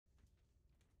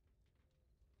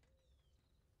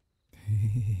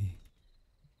Hey,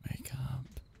 wake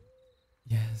up.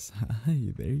 Yes,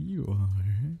 hi, there you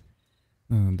are.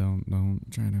 No,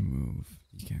 don't try to move.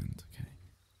 You can't, okay?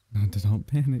 No, don't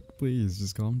panic, please.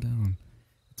 Just calm down.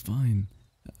 It's fine.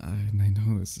 I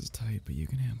know this is tight, but you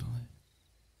can handle it.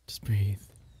 Just breathe.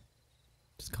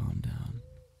 Just calm down.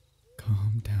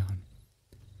 Calm down.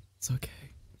 It's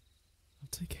okay. I'll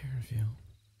take care of you.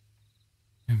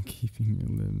 I'm keeping your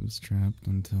limbs trapped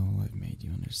until I've made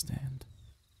you understand.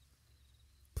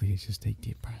 Please just take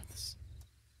deep breaths.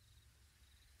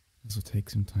 This will take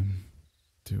some time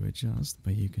to adjust,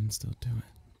 but you can still do it.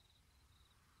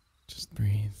 Just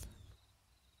breathe.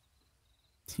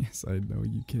 Yes, I know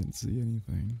you can't see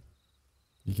anything.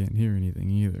 You can't hear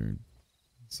anything either,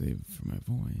 save for my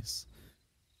voice.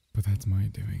 But that's my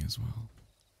doing as well.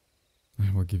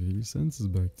 I will give you your senses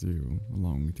back to you,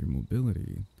 along with your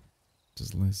mobility.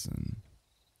 Just listen.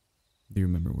 Do you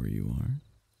remember where you are?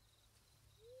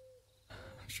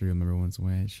 I'm sure you remember once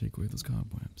away I shake away those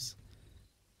cobwebs.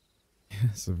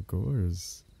 Yes, of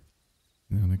course.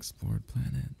 An unexplored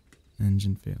planet.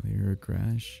 Engine failure or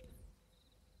crash.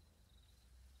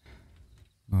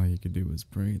 All you could do was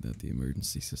pray that the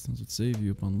emergency systems would save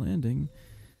you upon landing,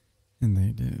 and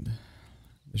they did.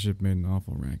 The ship made an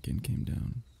awful wreck and came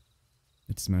down.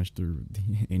 It smashed through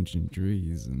the ancient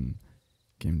trees and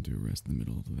came to a rest in the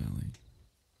middle of the valley.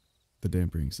 The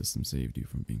dampering system saved you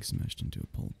from being smashed into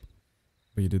a pulp,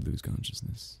 but you did lose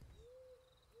consciousness.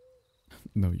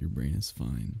 No, your brain is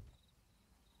fine.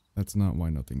 That's not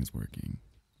why nothing is working.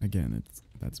 Again,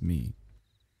 that's me.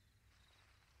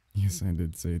 Yes, I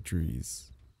did say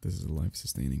trees. This is a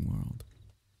life-sustaining world.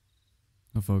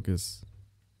 Now focus.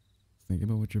 Think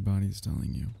about what your body is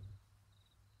telling you.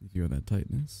 You feel that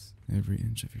tightness, every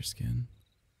inch of your skin.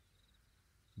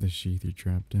 The sheath you're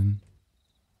trapped in.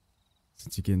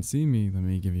 Since you can't see me, let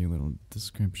me give you a little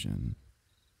description.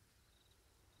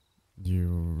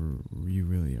 You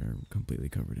really are completely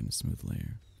covered in a smooth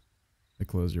layer. The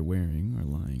clothes you're wearing are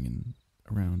lying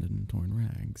around in torn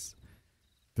rags.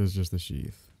 There's just the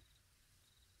sheath.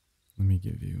 Let me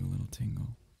give you a little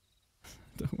tingle.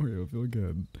 Don't worry, it'll feel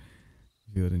good.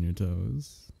 Feel it in your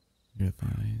toes, your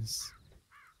thighs,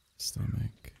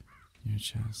 stomach, your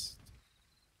chest,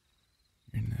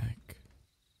 your neck,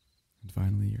 and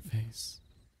finally your face.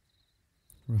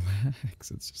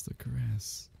 Relax, it's just a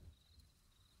caress.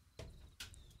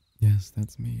 Yes,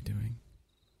 that's me doing.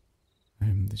 I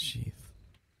am the sheath.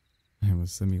 I am a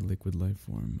semi-liquid life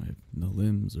form. I have no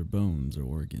limbs or bones or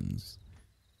organs.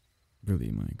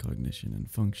 Really, my cognition and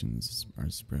functions are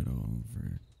spread all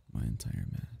over my entire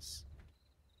mass.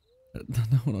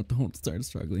 No, don't start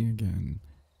struggling again.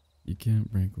 You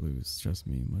can't break loose. Trust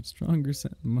me, much stronger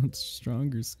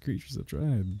creatures have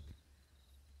tried.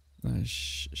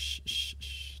 Shh,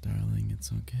 darling,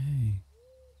 it's okay.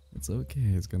 It's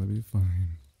okay, it's gonna be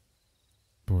fine.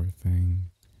 Poor thing.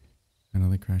 I know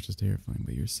the crash is terrifying,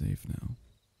 but you're safe now.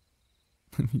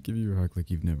 Let me give you a hug like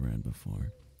you've never had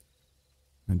before.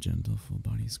 A gentle full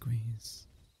body squeeze.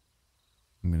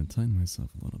 I'm gonna tighten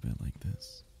myself a little bit like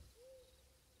this.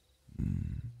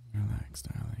 Relax,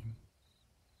 darling.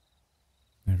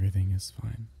 Everything is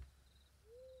fine.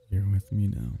 You're with me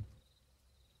now.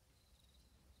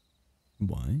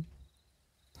 Why?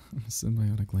 I'm a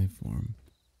symbiotic life form.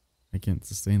 I can't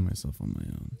sustain myself on my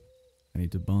own. I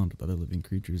need to bond with other living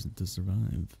creatures to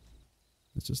survive.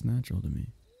 It's just natural to me.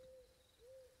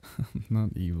 I'm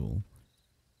not evil.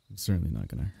 I'm certainly not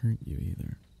going to hurt you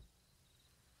either.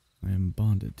 I am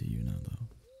bonded to you now, though.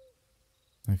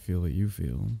 I feel what you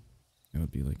feel. It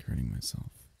would be like hurting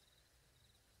myself.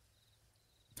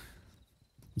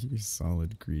 You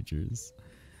solid creatures.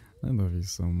 I love you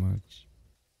so much.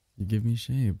 You give me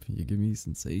shape. You give me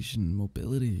sensation,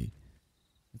 mobility.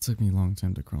 It took me a long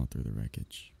time to crawl through the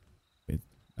wreckage.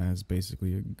 As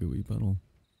basically a gooey puddle.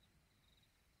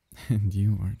 And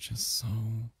you are just so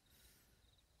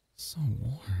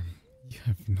warm. You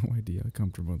have no idea how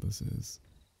comfortable this is.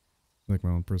 Like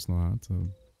my own personal hot tub.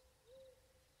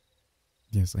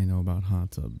 Yes, I know about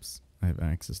hot tubs. I have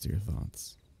access to your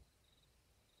thoughts.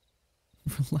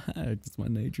 Relax, it's my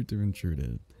nature to intrude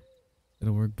it.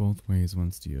 It'll work both ways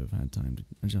once you have had time to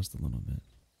adjust a little bit.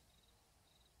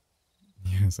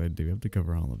 Yes, I do have to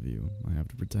cover all of you. I have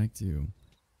to protect you.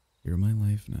 You're my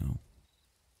life now.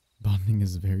 Bonding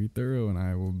is very thorough, and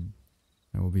I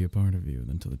will be a part of you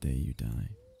until the day you die.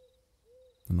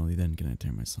 And only then can I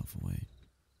tear myself away.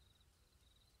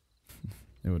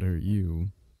 It would hurt you,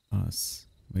 us,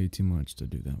 way too much to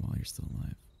do that while you're still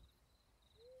alive.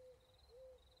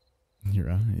 Your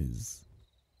eyes.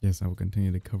 Yes, I will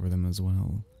continue to cover them as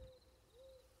well.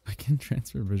 I can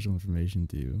transfer visual information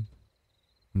to you.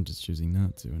 I'm just choosing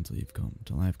not to until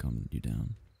I've calmed you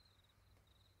down.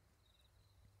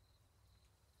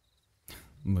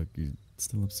 Look, you're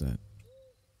still upset.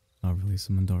 I'll release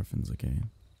some endorphins, okay?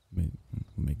 We'll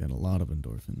make that a lot of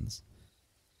endorphins.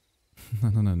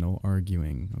 No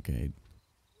arguing, okay?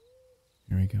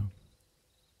 Here we go.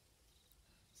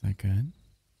 Is that good?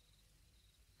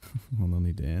 Well, no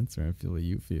need to answer. I feel what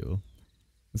you feel.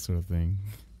 This sort of thing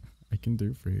I can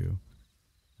do for you.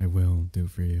 I will do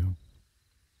for you.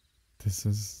 This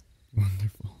is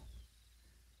wonderful.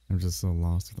 I'm just so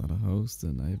lost without a host,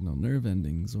 and I have no nerve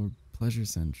endings or pleasure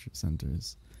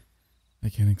centers. I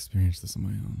can't experience this on my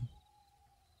own.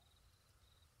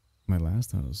 My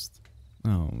last host,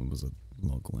 it was a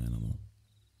local animal.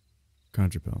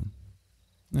 Quadruped,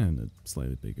 and it's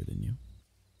slightly bigger than you.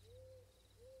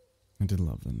 I did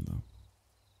love them, though.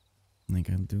 Like,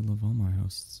 I do love all my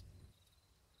hosts.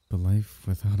 But life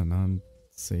without a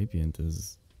non-sapient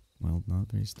is, well,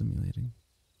 not very stimulating.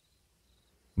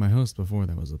 My host before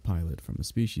that was a pilot from a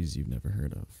species you've never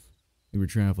heard of. We were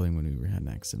traveling when we had an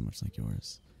accident much like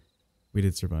yours. We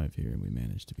did survive here, and we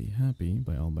managed to be happy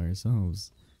all by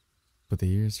ourselves. But the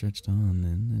years stretched on,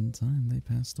 and in time they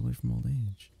passed away from old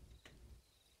age.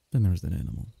 Then there was that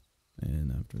animal.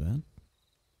 And after that,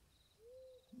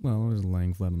 well, I was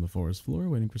laying flat on the forest floor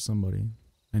waiting for somebody,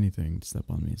 anything, to step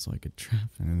on me so I could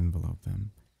trap and envelope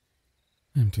them.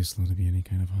 I'm too slow to be any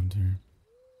kind of hunter.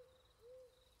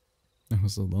 I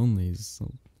was so lonely,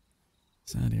 so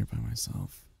sad here by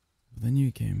myself. But then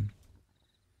you came.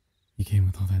 You came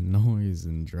with all that noise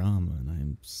and drama, and I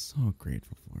am so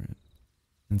grateful for it.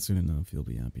 And soon enough, you'll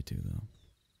be happy too, though.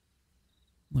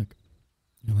 Look,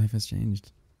 your life has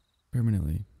changed.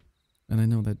 Permanently. And I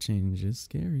know that change is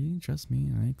scary, trust me,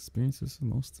 I experience this with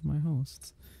most of my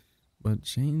hosts. But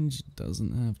change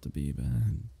doesn't have to be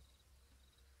bad.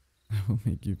 I will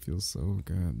make you feel so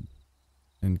good.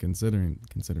 And considering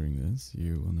this,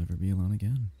 you will never be alone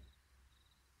again.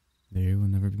 You will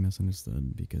never be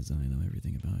misunderstood because I know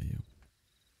everything about you.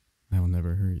 I will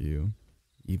never hurt you,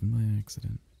 even by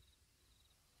accident.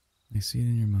 I see it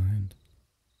in your mind.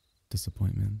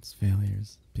 Disappointments,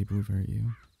 failures, people who've hurt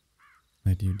you.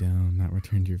 Let you down, not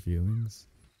returned your feelings.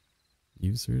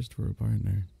 You searched for a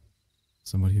partner.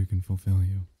 Somebody who can fulfill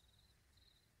you.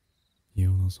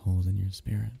 Heal those holes in your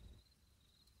spirit.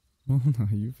 Well, now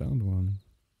you found one.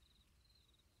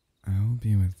 I'll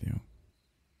be with you.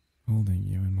 Holding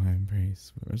you in my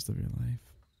embrace for the rest of your life.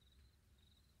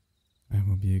 I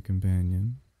will be a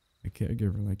companion. A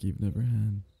caregiver like you've never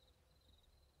had.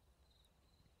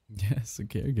 Yes, a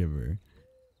caregiver.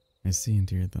 I see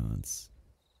into your thoughts.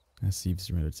 I see you've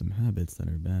surrendered some habits that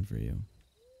are bad for you.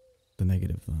 The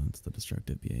negative thoughts, the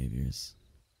destructive behaviors.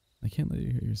 I can't let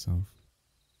you hurt yourself.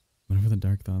 Whenever the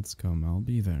dark thoughts come, I'll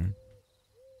be there.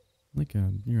 Like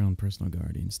your own personal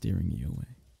guardian steering you away.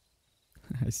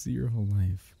 I see your whole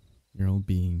life, your whole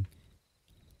being.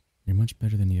 You're much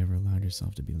better than you ever allowed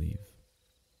yourself to believe.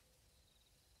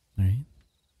 Alright?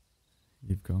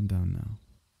 You've calmed down now.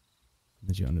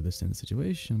 That you understand the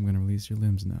situation, I'm going to release your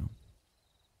limbs now.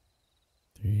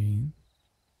 3,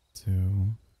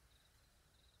 2,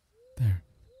 there.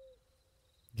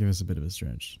 Give us a bit of a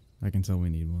stretch. I can tell we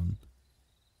need one.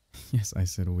 Yes, I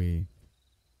said we.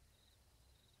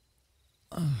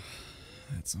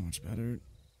 That's so much better.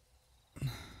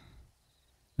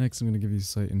 Next, I'm going to give you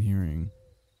sight and hearing.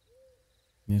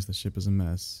 Yes, the ship is a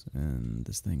mess, and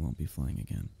this thing won't be flying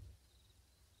again.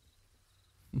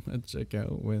 Let's check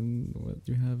out what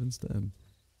you have instead.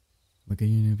 Look at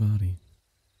your new body.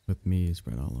 With me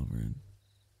spread all over it.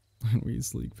 Aren't we a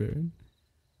sleek pair?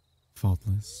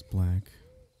 Faultless, black,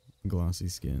 glossy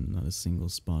skin, not a single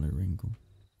spot or wrinkle.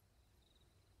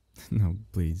 No,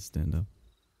 please stand up.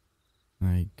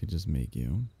 I could just make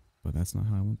you, but that's not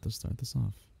how I want to start this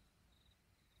off.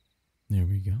 There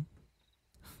we go.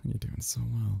 You're doing so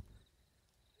well.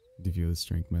 Do you feel the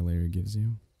strength my lair gives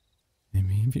you? I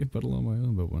may be a puddle on my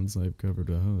own, but once I've covered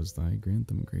a host, I grant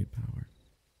them great power.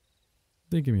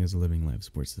 Think of me as a living life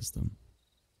support system.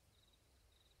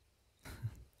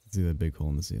 See that big hole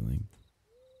in the ceiling?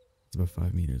 It's about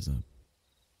 5 meters up.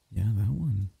 Yeah, that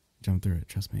one. Jump through it,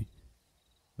 trust me.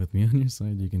 With me on your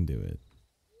side, you can do it.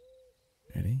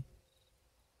 Ready?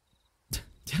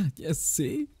 Yeah, yes,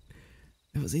 see?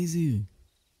 It was easy.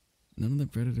 None of the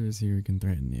predators here can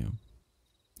threaten you.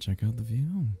 Check out the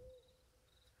view.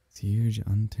 It's huge,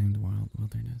 untamed wild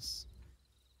wilderness.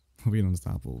 We'll be an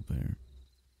unstoppable pair.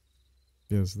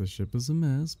 Yes, the ship is a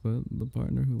mess, but the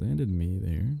partner who landed me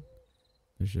there,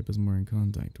 their ship is more in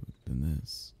contact with than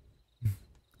this.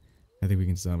 I think we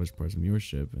can salvage parts from your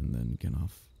ship and then get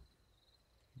off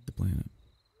the planet.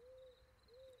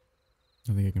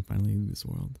 I think I can finally leave this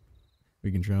world.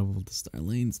 We can travel the star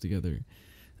lanes together.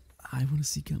 I want to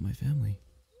seek out my family.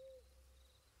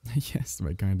 Yes,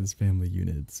 my kindest family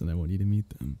units, and I want you to meet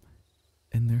them.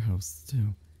 And their hosts,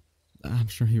 too. I'm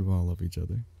sure you will all love each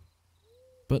other.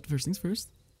 But first things first,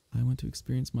 I want to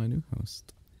experience my new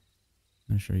host.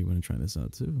 I'm sure you want to try this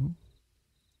out, too.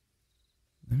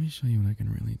 Let me show you what I can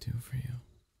really do for you.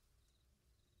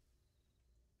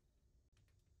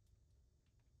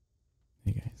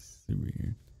 Hey guys, Super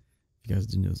here. If you guys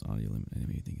didn't know this audio limit, I know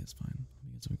you think it's fine. Hope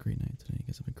you guys have a great night today. You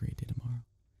guys have a great day tomorrow.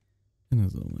 And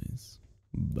as always,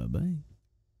 bye bye.